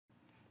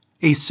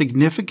A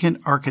significant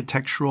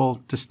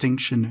architectural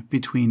distinction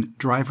between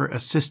driver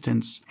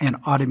assistance and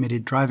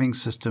automated driving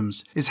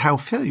systems is how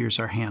failures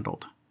are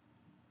handled.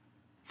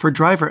 For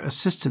driver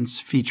assistance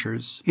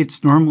features,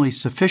 it's normally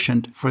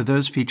sufficient for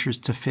those features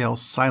to fail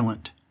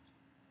silent.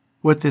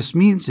 What this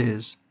means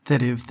is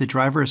that if the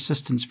driver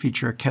assistance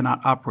feature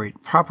cannot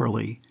operate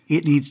properly,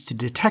 it needs to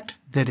detect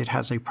that it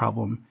has a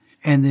problem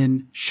and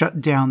then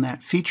shut down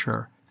that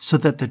feature so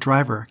that the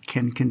driver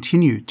can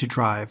continue to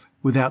drive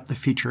without the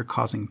feature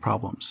causing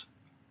problems.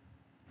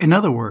 In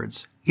other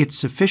words, it's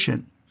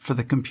sufficient for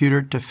the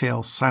computer to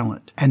fail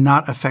silent and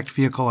not affect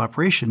vehicle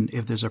operation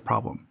if there's a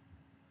problem.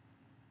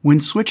 When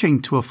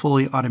switching to a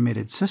fully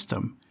automated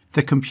system,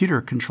 the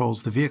computer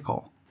controls the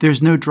vehicle.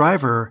 There's no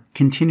driver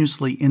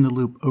continuously in the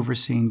loop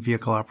overseeing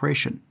vehicle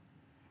operation.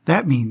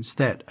 That means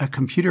that a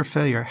computer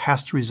failure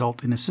has to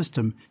result in a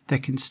system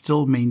that can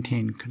still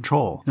maintain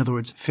control, in other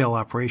words, fail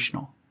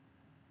operational.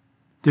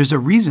 There's a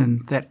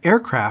reason that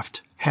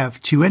aircraft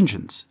have two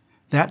engines.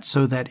 That's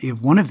so that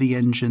if one of the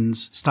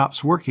engines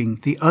stops working,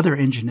 the other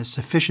engine is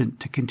sufficient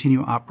to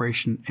continue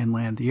operation and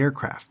land the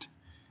aircraft.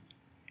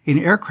 In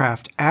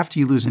aircraft, after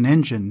you lose an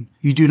engine,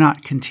 you do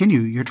not continue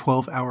your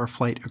 12-hour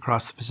flight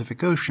across the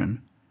Pacific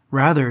Ocean.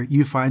 Rather,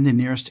 you find the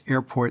nearest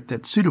airport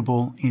that's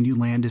suitable and you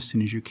land as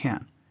soon as you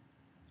can.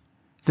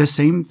 The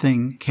same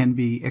thing can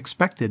be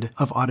expected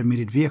of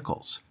automated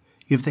vehicles.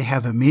 If they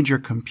have a major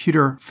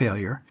computer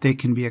failure, they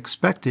can be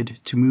expected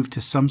to move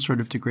to some sort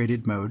of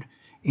degraded mode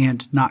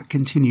and not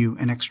continue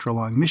an extra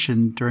long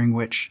mission during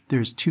which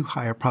there's too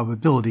high a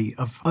probability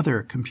of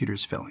other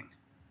computers failing.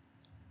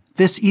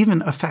 This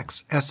even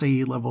affects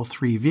SAE Level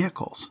 3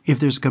 vehicles. If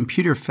there's a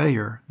computer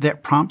failure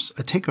that prompts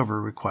a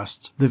takeover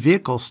request, the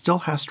vehicle still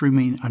has to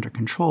remain under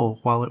control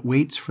while it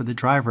waits for the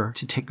driver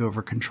to take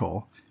over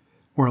control,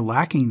 or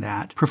lacking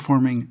that,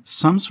 performing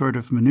some sort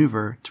of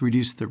maneuver to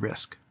reduce the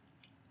risk.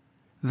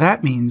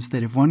 That means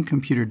that if one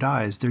computer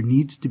dies, there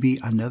needs to be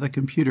another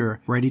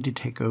computer ready to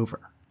take over.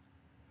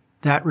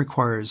 That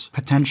requires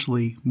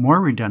potentially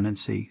more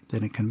redundancy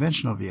than a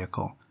conventional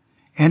vehicle,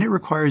 and it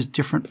requires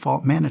different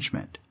fault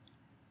management.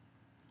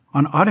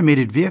 On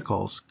automated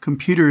vehicles,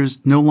 computers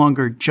no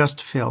longer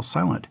just fail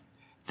silent.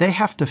 They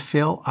have to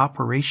fail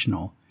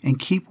operational and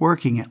keep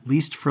working at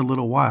least for a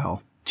little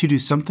while to do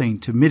something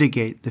to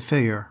mitigate the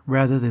failure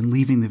rather than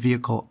leaving the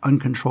vehicle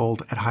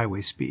uncontrolled at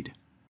highway speed.